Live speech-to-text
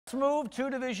Let's move to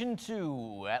Division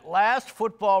II. At last,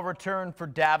 football returned for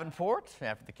Davenport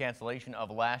after the cancellation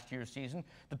of last year's season.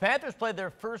 The Panthers played their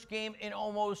first game in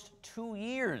almost 2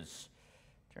 years.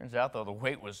 Turns out, though, the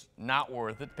wait was not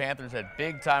worth it. Panthers had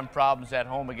big-time problems at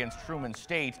home against Truman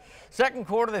State. Second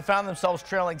quarter, they found themselves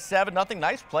trailing 7-0.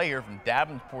 Nice play here from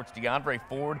Davenport's DeAndre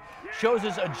Ford. Shows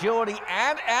his agility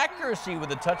and accuracy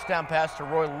with a touchdown pass to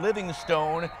Roy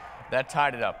Livingstone. That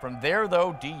tied it up. From there,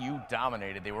 though, DU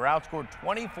dominated. They were outscored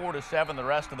 24-7 the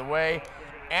rest of the way.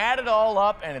 Add it all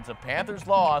up, and it's a Panthers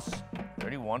loss.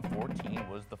 31-14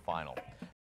 was the final.